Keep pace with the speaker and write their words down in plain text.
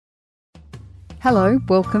Hello,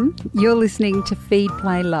 welcome. You're listening to Feed,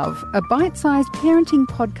 Play, Love, a bite-sized parenting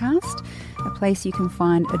podcast, a place you can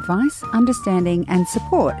find advice, understanding and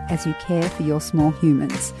support as you care for your small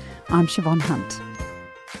humans. I'm Siobhan Hunt.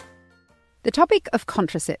 The topic of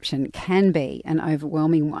contraception can be an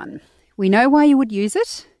overwhelming one. We know why you would use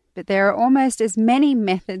it, but there are almost as many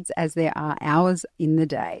methods as there are hours in the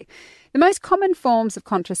day. The most common forms of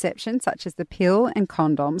contraception, such as the pill and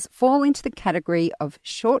condoms, fall into the category of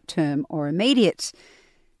short-term or immediate.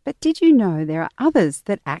 But did you know there are others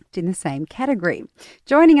that act in the same category?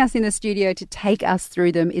 Joining us in the studio to take us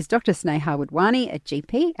through them is Dr. Sneha Wadhwani, a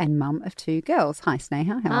GP and mum of 2 girls. Hi,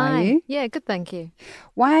 Sneha. How are you? Yeah, good, thank you.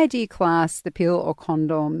 Why do you class the pill or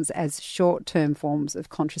condoms as short-term forms of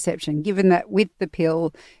contraception, given that with the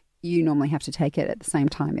pill you normally have to take it at the same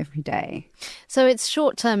time every day? So it's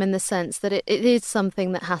short term in the sense that it is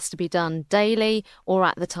something that has to be done daily or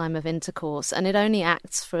at the time of intercourse, and it only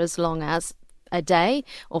acts for as long as a day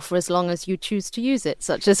or for as long as you choose to use it,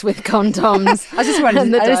 such as with condoms. I just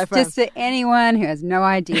wanted to just to anyone who has no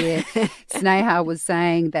idea, Sneha was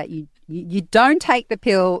saying that you don't take the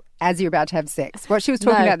pill as you're about to have sex. What she was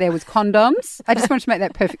talking about there was condoms. I just wanted to make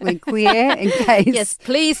that perfectly clear in case. Yes,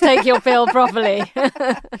 please take your pill properly.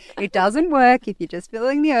 It doesn't work if you're just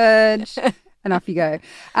feeling the urge. And off you go.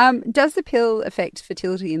 Does the pill affect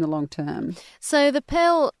fertility in the long term? So the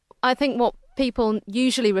pill, I think what people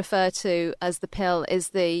usually refer to as the pill is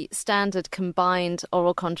the standard combined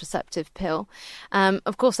oral contraceptive pill.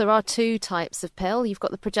 Of course, there are 2 types of pill. You've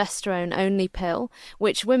got the progesterone-only pill,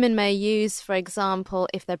 which women may use, for example,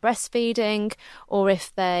 if they're breastfeeding or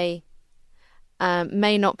if they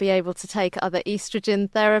may not be able to take other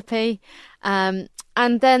estrogen therapy.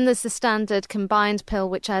 And then there's the standard combined pill,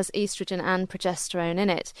 which has estrogen and progesterone in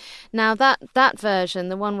it. Now, that version,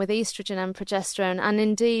 the one with estrogen and progesterone, and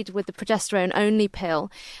indeed with the progesterone-only pill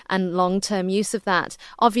and long-term use of that,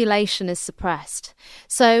 ovulation is suppressed.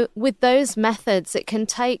 So with those methods, it can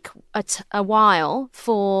take a while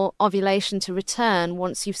for ovulation to return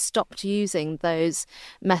once you've stopped using those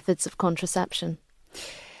methods of contraception.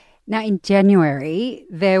 Now, in January,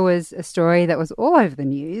 there was a story that was all over the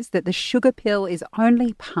news that the sugar pill is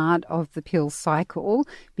only part of the pill cycle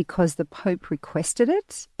because the Pope requested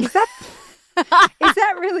it. Is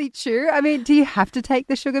that really true? I mean, do you have to take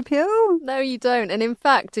the sugar pill? No, you don't. And in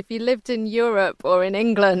fact, if you lived in Europe or in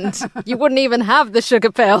England, you wouldn't even have the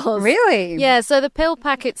sugar pills. Really? Yeah, so the pill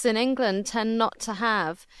packets in England tend not to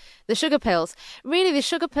have the sugar pills. Really, the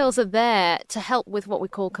sugar pills are there to help with what we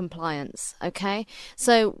call compliance, okay?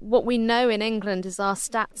 So what we know in England is our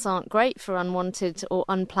stats aren't great for unwanted or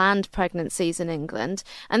unplanned pregnancies in England,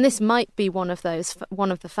 and this might be one of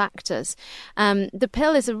the factors. The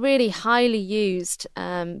pill is a really highly used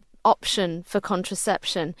option for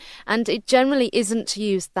contraception, and it generally isn't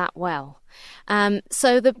used that well.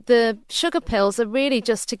 So the sugar pills are really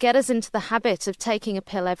just to get us into the habit of taking a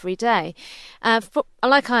pill every day.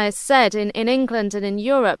 Like I said, in England and in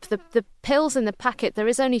Europe, the pills in the packet, there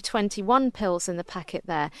is only 21 pills in the packet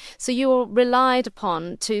there. So you're relied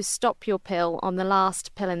upon to stop your pill on the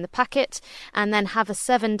last pill in the packet and then have a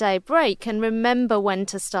 7-day break and remember when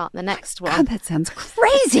to start the next one. God, that sounds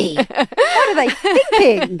crazy. What are they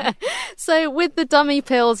thinking? So with the dummy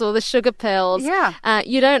pills or the sugar pills,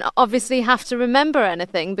 you don't obviously have to remember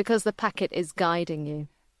anything because the packet is guiding you.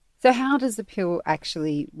 So how does the pill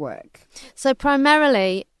actually work? So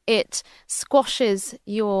primarily it squashes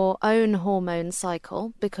your own hormone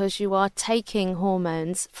cycle because you are taking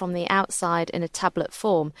hormones from the outside in a tablet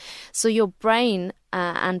form. So your brain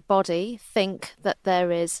and body think that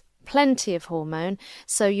there is plenty of hormone,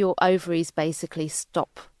 so your ovaries basically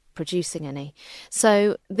stop producing any.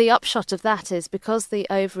 So the upshot of that is because the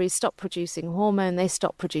ovaries stop producing hormone, they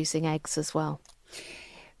stop producing eggs as well.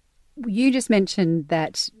 You just mentioned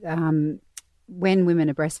that when women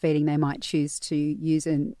are breastfeeding, they might choose to use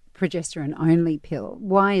a progesterone-only pill.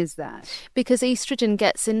 Why is that? Because estrogen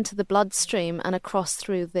gets into the bloodstream and across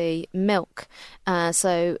through the milk.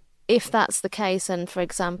 So if that's the case, and for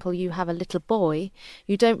example, you have a little boy,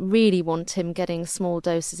 you don't really want him getting small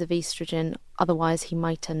doses of estrogen. Otherwise, he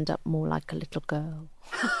might end up more like a little girl.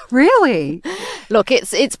 Really? Look,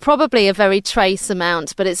 it's probably a very trace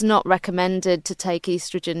amount, but it's not recommended to take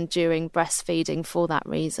estrogen during breastfeeding for that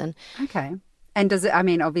reason. Okay. And does it, I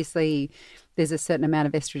mean, obviously there's a certain amount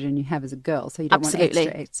of estrogen you have as a girl, so you don't want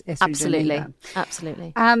extra estrogen either.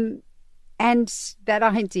 Absolutely. And that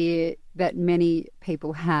idea that many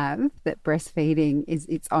people have, that breastfeeding is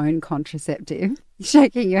its own contraceptive. You're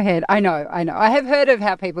shaking your head. I know. I have heard of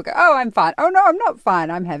how people go, oh, I'm fine. Oh, no, I'm not fine.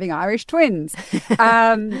 I'm having Irish twins.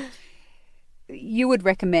 you would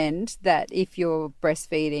recommend that if you're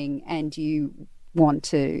breastfeeding and you want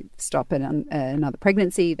to stop another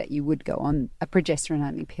pregnancy, that you would go on a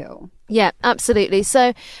progesterone-only pill. Yeah, absolutely.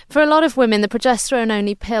 So for a lot of women, the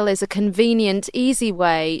progesterone-only pill is a convenient, easy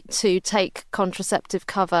way to take contraceptive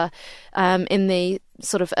cover in the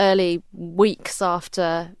sort of early weeks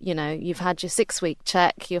after, you've had your 6-week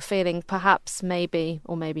check. You're feeling perhaps maybe,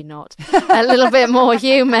 or maybe not, a little bit more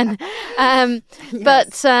human. Yes.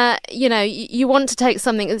 But, you want to take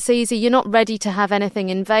something that's easy. You're not ready to have anything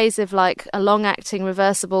invasive like a long-acting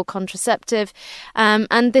reversible contraceptive.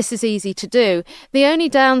 And this is easy to do. The only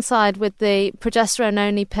downside with the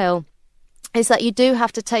progesterone-only pill is that you do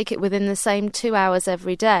have to take it within the same 2 hours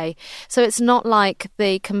every day. So it's not like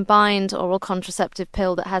the combined oral contraceptive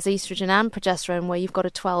pill that has estrogen and progesterone where you've got a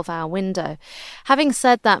 12-hour window. Having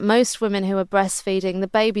said that, most women who are breastfeeding, the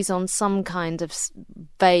baby's on some kind of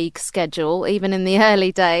vague schedule, even in the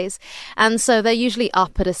early days. And so they're usually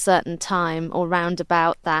up at a certain time or round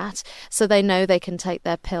about that, so they know they can take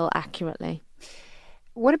their pill accurately.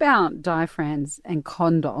 What about diaphragms and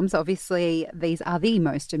condoms? Obviously, these are the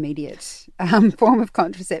most immediate form of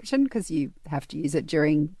contraception because you have to use it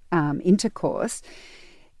during intercourse.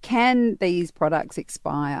 Can these products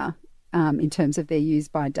expire in terms of their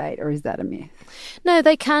use-by date, or is that a myth? No,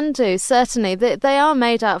 they can do, certainly. They are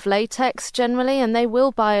made out of latex generally, and they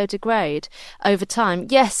will biodegrade over time.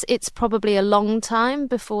 Yes, it's probably a long time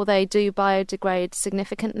before they do biodegrade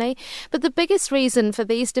significantly, but the biggest reason for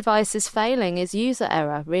these devices failing is user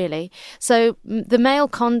error, really. So the male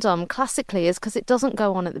condom, classically, is because it doesn't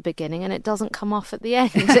go on at the beginning and it doesn't come off at the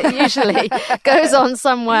end. It usually goes on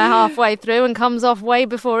somewhere halfway through and comes off way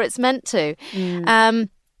before it's meant to.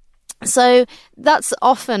 So that's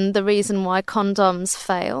often the reason why condoms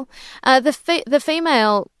fail. The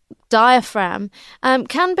female diaphragm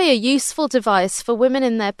can be a useful device for women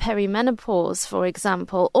in their perimenopause, for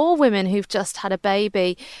example, or women who've just had a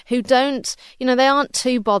baby who don't, they aren't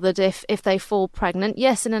too bothered if they fall pregnant.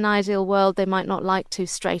 Yes, in an ideal world, they might not like to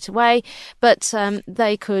straight away, but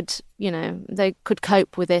they could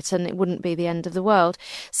cope with it and it wouldn't be the end of the world.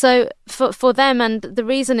 So for them, and the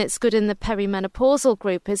reason it's good in the perimenopausal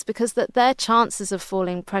group is because that their chances of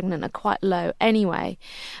falling pregnant are quite low anyway.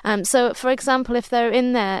 So for example, if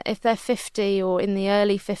they're 50 or in the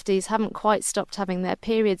early 50s, haven't quite stopped having their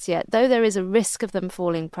periods yet, though there is a risk of them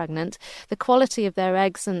falling pregnant, the quality of their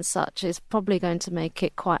eggs and such is probably going to make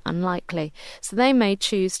it quite unlikely. So they may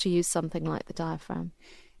choose to use something like the diaphragm.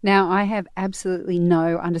 Now, I have absolutely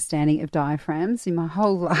no understanding of diaphragms. In my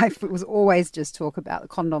whole life, it was always just talk about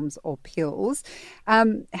condoms or pills.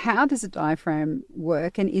 How does a diaphragm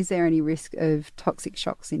work, and is there any risk of toxic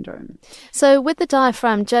shock syndrome? So with the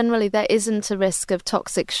diaphragm, generally there isn't a risk of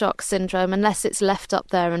toxic shock syndrome unless it's left up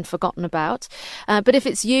there and forgotten about. But if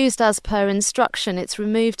it's used as per instruction, it's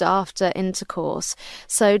removed after intercourse.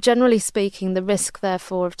 So generally speaking, the risk,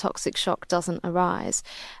 therefore, of toxic shock doesn't arise.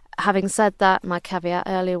 Having said that, my caveat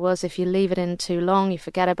earlier was if you leave it in too long, you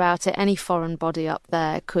forget about it, any foreign body up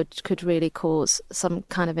there could really cause some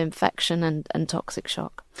kind of infection and toxic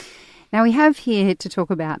shock. Now, we have here to talk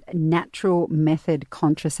about natural method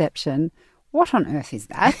contraception. What on earth is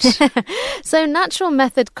that? So natural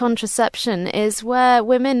method contraception is where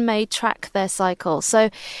women may track their cycle. So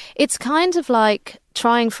it's kind of like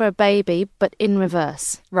trying for a baby, but in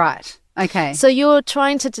reverse. Right. Okay. So you're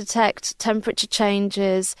trying to detect temperature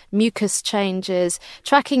changes, mucus changes,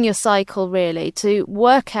 tracking your cycle really to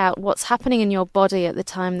work out what's happening in your body at the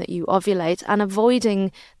time that you ovulate and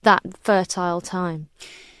avoiding that fertile time.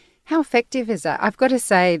 How effective is that? I've got to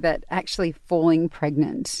say that actually falling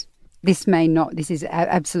pregnant, this is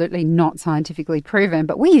absolutely not scientifically proven,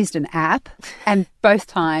 but we used an app and both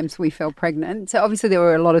times we fell pregnant. So obviously there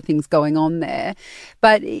were a lot of things going on there.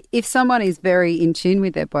 But if someone is very in tune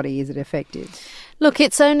with their body, is it effective? Look,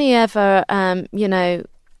 it's only ever,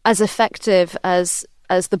 as effective as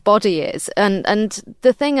the body is. And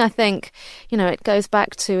the thing I think, it goes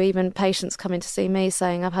back to even patients coming to see me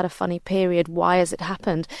saying, I've had a funny period, why has it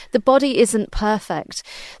happened? The body isn't perfect.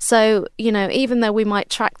 So, even though we might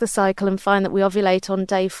track the cycle and find that we ovulate on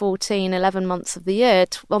day 14, 11 months of the year,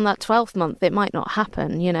 on that 12th month, it might not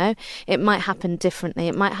happen, It might happen differently.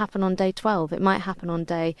 It might happen on day 12. It might happen on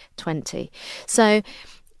day 20. So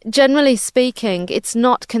generally speaking, it's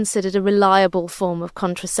not considered a reliable form of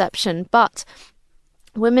contraception, but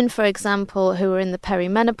women, for example, who are in the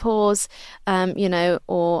perimenopause,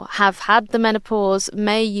 or have had the menopause,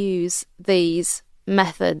 may use these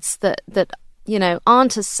methods that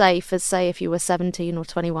aren't as safe as, say, if you were 17 or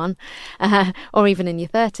 21, or even in your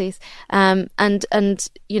 30s. And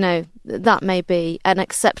that may be an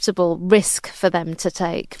acceptable risk for them to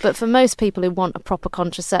take. But for most people who want a proper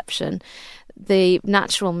contraception, the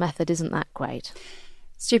natural method isn't that great.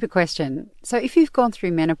 Stupid question. So if you've gone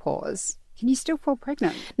through menopause, can you still fall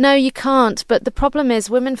pregnant? No, you can't. But the problem is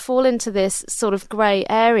women fall into this sort of grey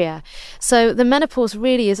area. So the menopause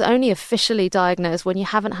really is only officially diagnosed when you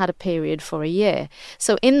haven't had a period for a year.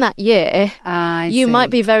 So in that year, you might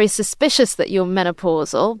be very suspicious that you're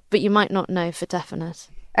menopausal, but you might not know for definite.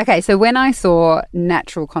 Okay, so when I saw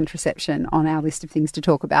natural contraception on our list of things to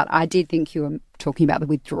talk about, I did think you were talking about the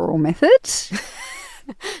withdrawal method.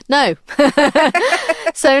 No.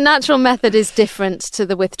 So natural method is different to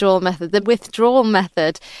the withdrawal method. The withdrawal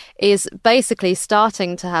method is basically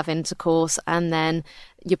starting to have intercourse and then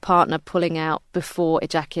your partner pulling out before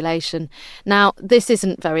ejaculation. Now, this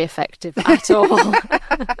isn't very effective at all.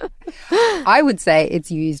 I would say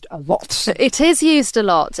it's used a lot. It is used a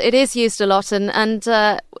lot. It is used a lot. And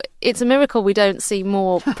it's a miracle we don't see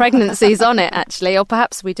more pregnancies on it, actually, or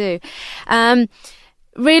perhaps we do.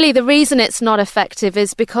 Really, the reason it's not effective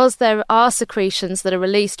is because there are secretions that are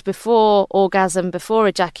released before orgasm, before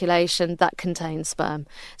ejaculation, that contain sperm.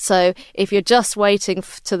 So if you're just waiting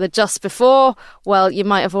to the just before, well, you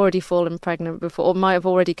might have already fallen pregnant before, or might have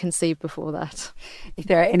already conceived before that. If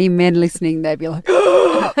there are any men listening, they'd be like,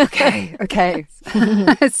 oh, okay.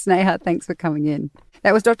 Sneha, thanks for coming in.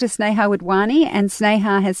 That was Dr. Sneha Wadhwani, and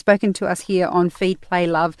Sneha has spoken to us here on Feed, Play,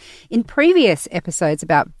 Love in previous episodes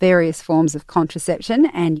about various forms of contraception,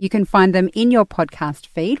 and you can find them in your podcast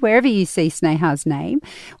feed wherever you see Sneha's name,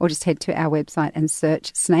 or just head to our website and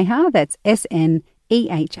search Sneha, that's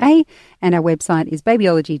SNEHA, and our website is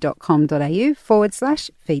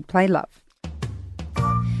babyology.com.au/Feed, Play, Love.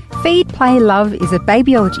 Feed, Play, Love is a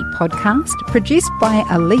Babyology podcast produced by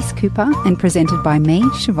Elise Cooper and presented by me,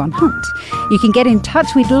 Siobhan Hunt. You can get in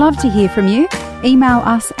touch. We'd love to hear from you. Email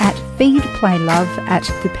us at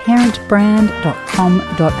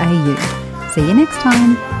feedplaylove@theparentbrand.com.au. See you next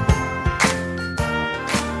time.